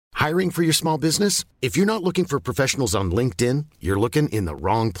Hiring for your small business? If you're not looking for professionals on LinkedIn, you're looking in the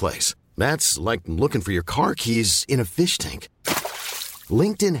wrong place. That's like looking for your car keys in a fish tank.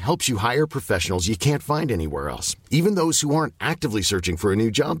 LinkedIn helps you hire professionals you can't find anywhere else, even those who aren't actively searching for a new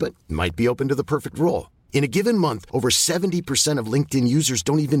job but might be open to the perfect role. In a given month, over 70% of LinkedIn users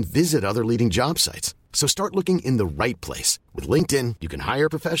don't even visit other leading job sites. So start looking in the right place. With LinkedIn, you can hire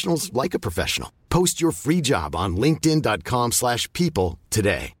professionals like a professional. Post your free job on linkedin.com/people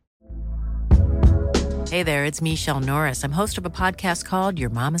today. Hey there, it's Michelle Norris. I'm host of a podcast called Your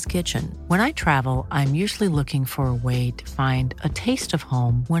Mama's Kitchen. When I travel, I'm usually looking for a way to find a taste of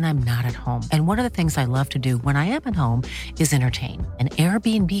home when I'm not at home. And one of the things I love to do when I am at home is entertain. And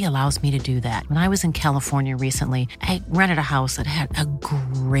Airbnb allows me to do that. When I was in California recently, I rented a house that had a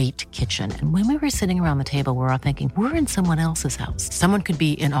great kitchen. And when we were sitting around the table, we're all thinking, we're in someone else's house. Someone could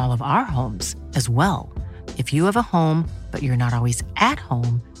be in all of our homes as well. If you have a home, but you're not always at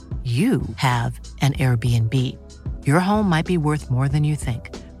home, you have an Airbnb. Your home might be worth more than you think.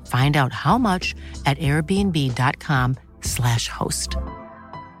 Find out how much at airbnb.com/host.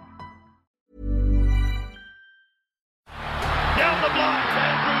 Down the block,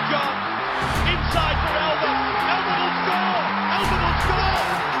 Andrew John. Inside for Albert. Albert will score. Albert will score.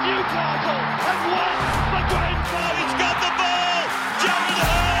 Newcastle have won the grand final. He's got the ball. Jared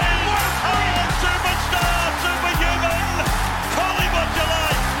Hayes. Oh, superstar, superhuman. Collie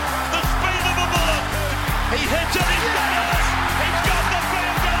Butterlight. The speed of a bullet. He hits it. He's got it. He's got the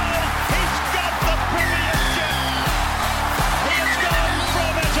field goal. He's got the premiership. He has gone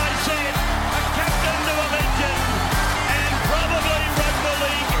from, as I said, a captain to a legend, and probably rugby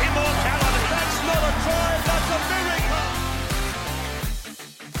league immortality. That's not a try. That's a miracle.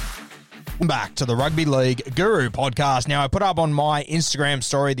 Back to the Rugby League Guru podcast. Now, I put up on my Instagram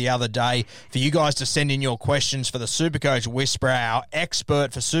story the other day for you guys to send in your questions for the Supercoach Whisperer, our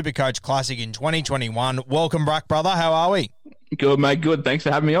expert for Supercoach Classic in 2021. Welcome back, brother. How are we? Good, mate. Good. Thanks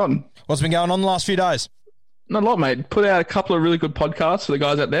for having me on. What's been going on the last few days? Not a lot, mate. Put out a couple of really good podcasts for the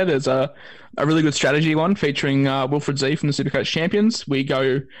guys out there. There's a really good strategy one featuring Wilfred Z from the Supercoach Champions. We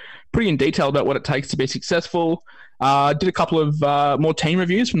go pretty in detail about what it takes to be successful. Did a couple of more team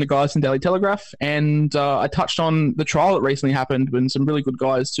reviews from the guys in Daily Telegraph, and I touched on the trial that recently happened with some really good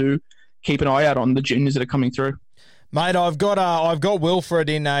guys to keep an eye out on, the juniors that are coming through. Mate, I've got Wilfred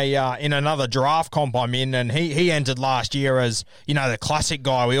in another draft comp I'm in, and he entered last year as, you know, the classic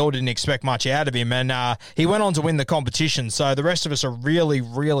guy. We all didn't expect much out of him, and he went on to win the competition. So the rest of us are really,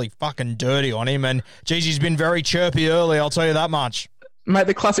 really fucking dirty on him. And geez, he's been very chirpy early, I'll tell you that much. Mate,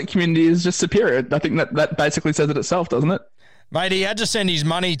 the classic community is just superior. I think that basically says it itself, doesn't it? Mate, he had to send his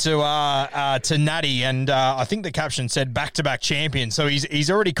money to Natty, and I think the caption said back-to-back champion. So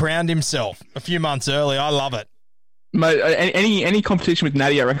he's already crowned himself a few months early. I love it. Mate, any competition with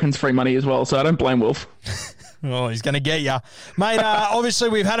Natty, I reckon, is free money as well, so I don't blame Wilf. Oh, he's going to get you. Mate, obviously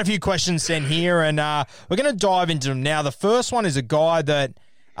we've had a few questions sent here, and we're going to dive into them now. The first one is a guy that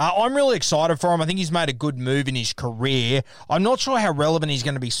I'm really excited for him. I think he's made a good move in his career. I'm not sure how relevant he's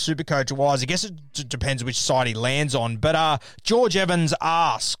going to be Supercoach-wise. I guess it depends which side he lands on. But George Evans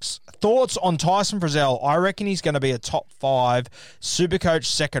asks, thoughts on Tyson Frizell? I reckon he's going to be a top 5 Supercoach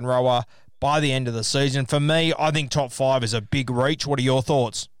second rower by the end of the season. For me, I think top 5 is a big reach. What are your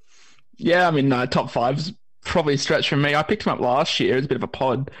thoughts? Yeah, I mean, top 5 is probably a stretch for me. I picked him up last year as a bit of a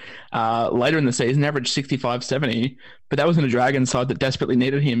pod. Later in the season, averaged 65, 70, but that was in a Dragons side that desperately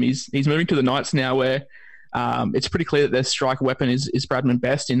needed him. He's moving to the Knights now, where it's pretty clear that their striker weapon is Bradman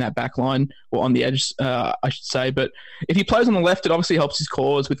Best in that back line, or on the edge, I should say. But if he plays on the left, it obviously helps his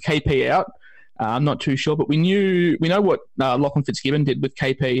cause with KP out. I'm not too sure, but we know what Lachlan Fitzgibbon did with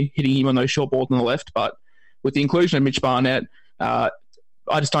KP, hitting him on those short balls on the left. But with the inclusion of Mitch Barnett, I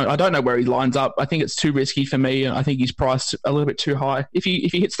don't know where he lines up. I think it's too risky for me. I think he's priced a little bit too high. If he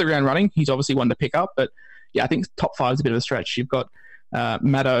hits the ground running, he's obviously one to pick up. But yeah, I think top 5 is a bit of a stretch. You've got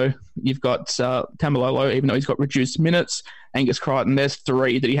Maddo, you've got Tamalolo, even though he's got reduced minutes. Angus Crichton, there's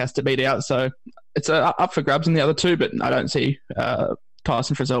 3 that he has to beat out. So it's up for grabs in the other 2, but I don't see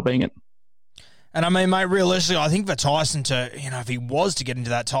Tyson Frizell being it. And I mean, mate, realistically, I think for Tyson to, if he was to get into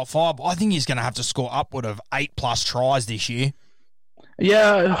that top 5, I think he's going to have to score upward of 8+ tries this year.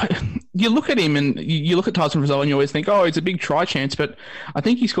 Yeah, you look at him and you look at Tyson Frizell and you always think, oh, it's a big try chance. But I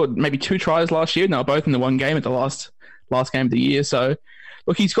think he scored maybe 2 tries last year. Now both in the one game at the last game of the year. So,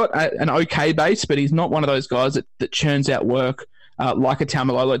 look, he's got an okay base, but he's not one of those guys that churns out work like a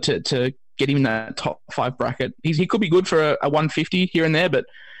Tamalolo to get him in that top 5 bracket. He could be good for a 150 here and there, but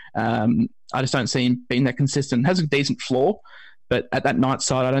I just don't see him being that consistent. Has a decent floor, but at that night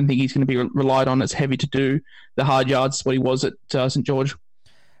side, I don't think he's going to be relied on as heavy to do the hard yards what he was at St. George.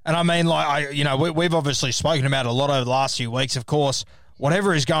 And I mean, we've obviously spoken about it a lot over the last few weeks. Of course,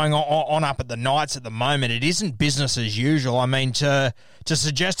 whatever is going on up at the Knights at the moment, it isn't business as usual. I mean, to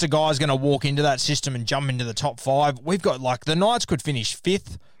suggest a guy's going to walk into that system and jump into the top 5, we've got the Knights could finish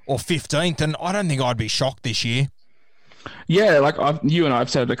 5th or 15th, and I don't think I'd be shocked this year. Yeah, you and I have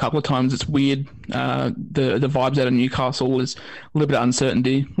said it a couple of times. It's weird. The vibes out of Newcastle is a little bit of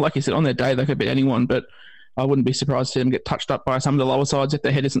uncertainty. Like you said, on their day they could beat anyone, but I wouldn't be surprised to see them get touched up by some of the lower sides if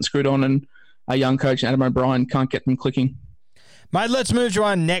their head isn't screwed on and a young coach, Adam O'Brien, can't get them clicking. Mate, let's move to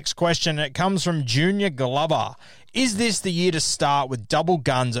our next question. It comes from Junior Glover. Is this the year to start with double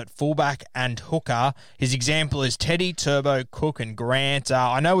guns at fullback and hooker? His example is Teddy, Turbo, Cook and Grant.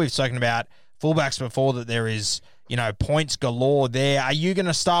 I know we've spoken about fullbacks before, that there is, points galore there. Are you going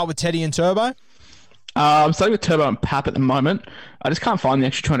to start with Teddy and Turbo? I'm starting with Turbo and Pap at the moment. I just can't find the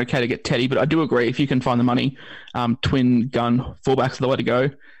extra 200k to get Teddy, but I do agree if you can find the money, twin gun fullbacks are the way to go.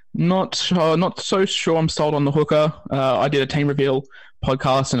 Not so sure I'm sold on the hooker. I did a team reveal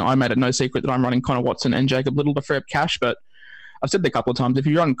podcast and I made it no secret that I'm running Connor Watson and Jacob Little to free up cash, but I've said it a couple of times, if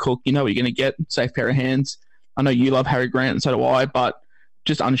you run Cook, you know what you're going to get, safe pair of hands. I know you love Harry Grant and so do I, but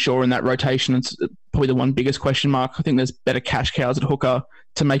just unsure in that rotation. It's probably the one biggest question mark. I think there's better cash cows at hooker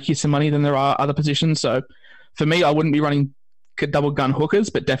to make you some money than there are other positions. So for me, I wouldn't be running double gun hookers,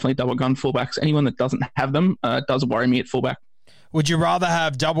 but definitely double gun fullbacks. Anyone that doesn't have them does worry me at fullback. Would you rather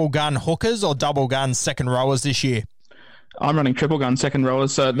have double gun hookers or double gun second rowers this year? I'm running triple gun second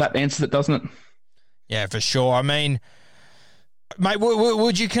rowers, so that answers it, doesn't it? Yeah, for sure. I mean, mate,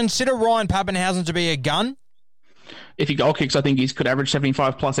 would you consider Ryan Pappenhausen to be a gun? If he goal kicks, I think he could average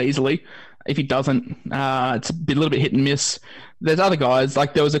 75 plus easily. If he doesn't, it's a little bit hit and miss. There's other guys,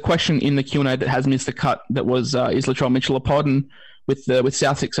 like there was a question in the Q&A that has missed the cut that was, is Latrell Mitchell a pod? And with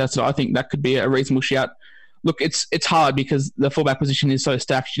South success, I think that could be a reasonable shout. Look, it's hard because the fullback position is so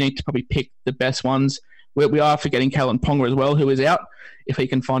stacked. You need to probably pick the best ones. We are forgetting Kalen Ponga as well, who is out. If he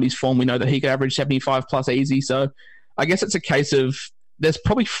can find his form, we know that he could average 75 plus easy. So I guess it's a case of there's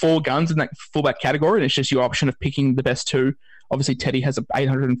probably 4 guns in that fullback category, and it's just your option of picking the best 2. Obviously, Teddy has an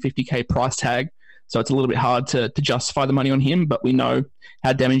 $850k price tag, so it's a little bit hard to justify the money on him, but we know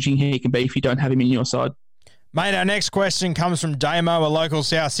how damaging he can be if you don't have him in your side. Mate, our next question comes from Damo, a local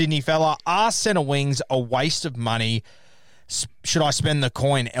South Sydney fella. Are centre wings a waste of money? Should I spend the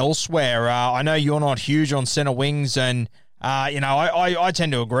coin elsewhere? I know you're not huge on centre wings, and I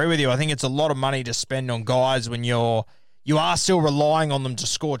tend to agree with you. I think it's a lot of money to spend on guys when you are still relying on them to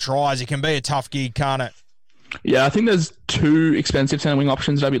score tries. It can be a tough gig, can't it? Yeah, I think there's 2 expensive centre wing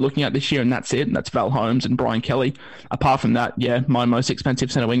options that I'll be looking at this year, and that's it. And that's Val Holmes and Brian Kelly. Apart from that, yeah, my most expensive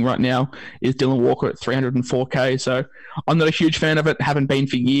centre wing right now is Dylan Walker at $304k. So I'm not a huge fan of it. Haven't been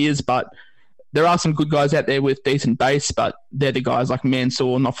for years, but there are some good guys out there with decent base, but they're the guys like Mansour,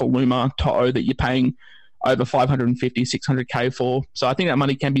 Nofaluma, To'o that you're paying over 550, 600k for. So I think that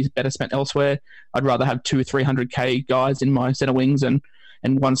money can be better spent elsewhere. I'd rather have 2 300k guys in my centre wings and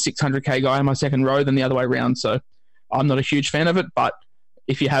one 600k guy in my second row than the other way around. So I'm not a huge fan of it, but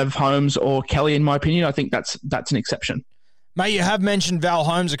if you have Holmes or Kelly, in my opinion, I think that's an exception. Mate, you have mentioned Val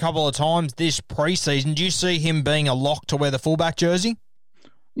Holmes a couple of times this preseason. Do you see him being a lock to wear the fullback jersey?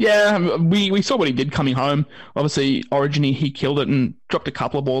 Yeah, we saw what he did coming home. Obviously, Origin, he killed it and dropped a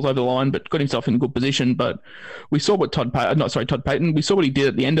couple of balls over the line, but got himself in a good position. But we saw what Todd Payten. We saw what he did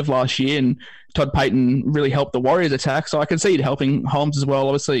at the end of last year, and Todd Payten really helped the Warriors attack. So I can see it helping Holmes as well.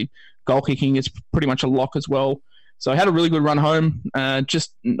 Obviously, goal kicking is pretty much a lock as well. So he had a really good run home.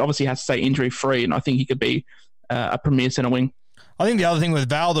 Just obviously has to stay injury free, and I think he could be a premier centre wing. I think the other thing with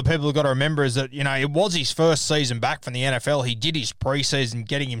Val that people have got to remember is that, it was his first season back from the NFL. He did his preseason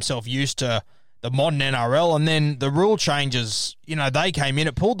getting himself used to the modern NRL, and then the rule changes, they came in.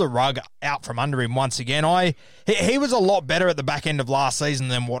 It pulled the rug out from under him once again. He was a lot better at the back end of last season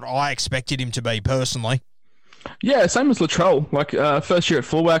than what I expected him to be personally. Yeah, same as Latrell. First year at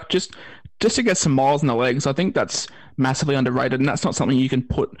fullback, just to get some miles in the legs. I think that's massively underrated, and that's not something you can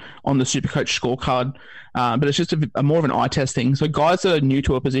put on the Supercoach scorecard. But it's just a more of an eye test thing. So guys that are new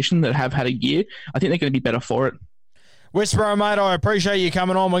to a position that have had a year, I think they're going to be better for it. Whisperer, mate, I appreciate you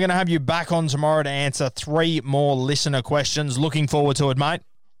coming on. We're going to have you back on tomorrow to answer 3 more listener questions. Looking forward to it, mate.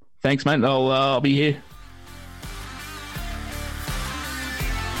 Thanks, mate. I'll be here.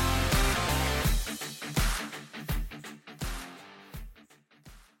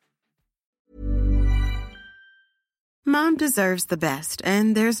 Mom Mom deserves the best,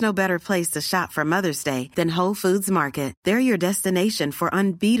 and there's no better place to shop for Mother's Day than Whole Foods Market. They're your destination for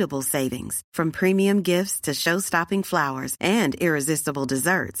unbeatable savings, from premium gifts to show-stopping flowers and irresistible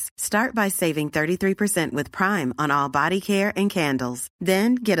desserts. Start by saving 33% with Prime on all body care and candles.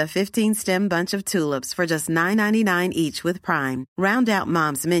 Then get a 15-stem bunch of tulips for just $9.99 each with Prime. Round out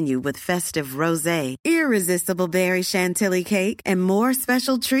Mom's menu with festive rosé, irresistible berry chantilly cake, and more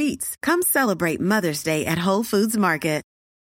special treats. Come celebrate Mother's Day at Whole Foods Market.